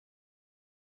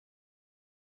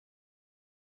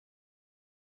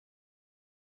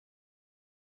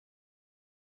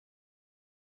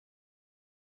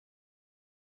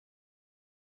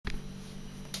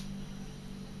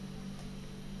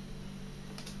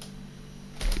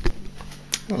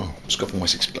Oh, Scott from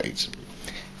Wessex Blades.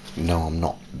 No, I'm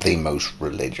not the most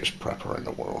religious prepper in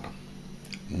the world.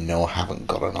 No, I haven't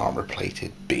got an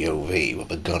armour-plated BOV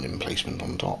with a gun emplacement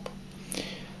on top.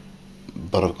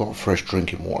 But I've got fresh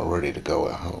drinking water ready to go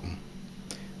at home.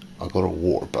 I've got a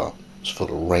water butt. It's full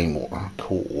of rainwater,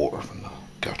 cool water from the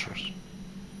gutters.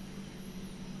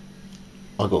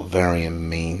 I've got varying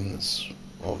means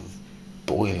of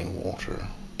boiling water,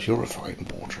 purifying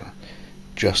water,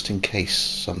 just in case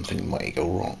something might go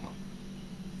wrong.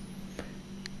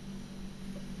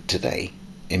 Today,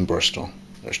 in Bristol,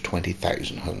 there's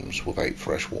 20,000 homes without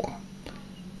fresh water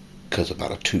because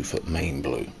about a 2-foot main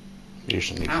blew.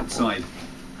 Outside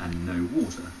and no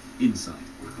water inside.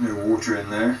 No water in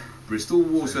there. Bristol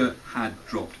Water had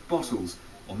dropped bottles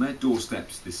on their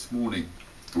doorsteps this morning.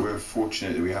 We're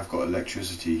fortunate that we have got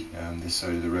electricity this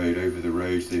side of the road. Over the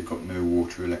road they've got no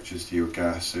water, electricity or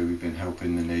gas, so we've been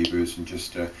helping the neighbours and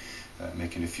just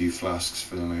making a few flasks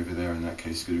for them over there in that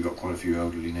case, because we've got quite a few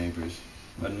elderly neighbours.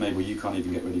 And Mabel, you can't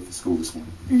even get ready for school this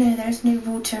morning? No, there's no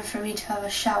water for me to have a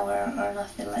shower or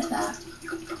nothing like that.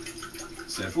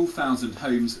 Several thousand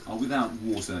homes are without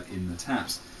water in the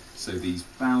taps, so these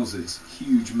Bowsers,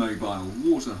 huge mobile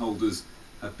water holders,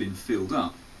 have been filled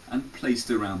up and placed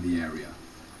around the area.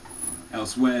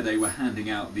 Elsewhere they were handing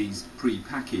out these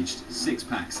pre-packaged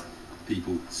 6-packs,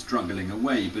 people struggling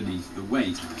away beneath the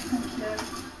weight.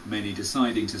 Many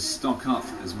deciding to stock up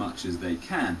as much as they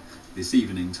can, this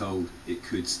evening told it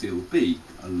could still be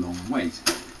a long wait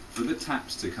for the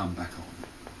taps to come back on.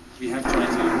 We have tried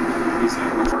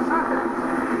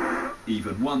to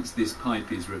Even once this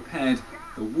pipe is repaired,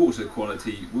 the water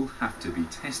quality will have to be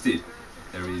tested.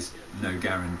 There is no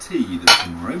guarantee that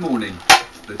tomorrow morning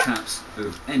the taps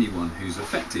of anyone who's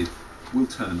affected will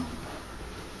turn on.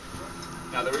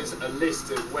 Now there is a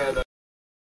list of where the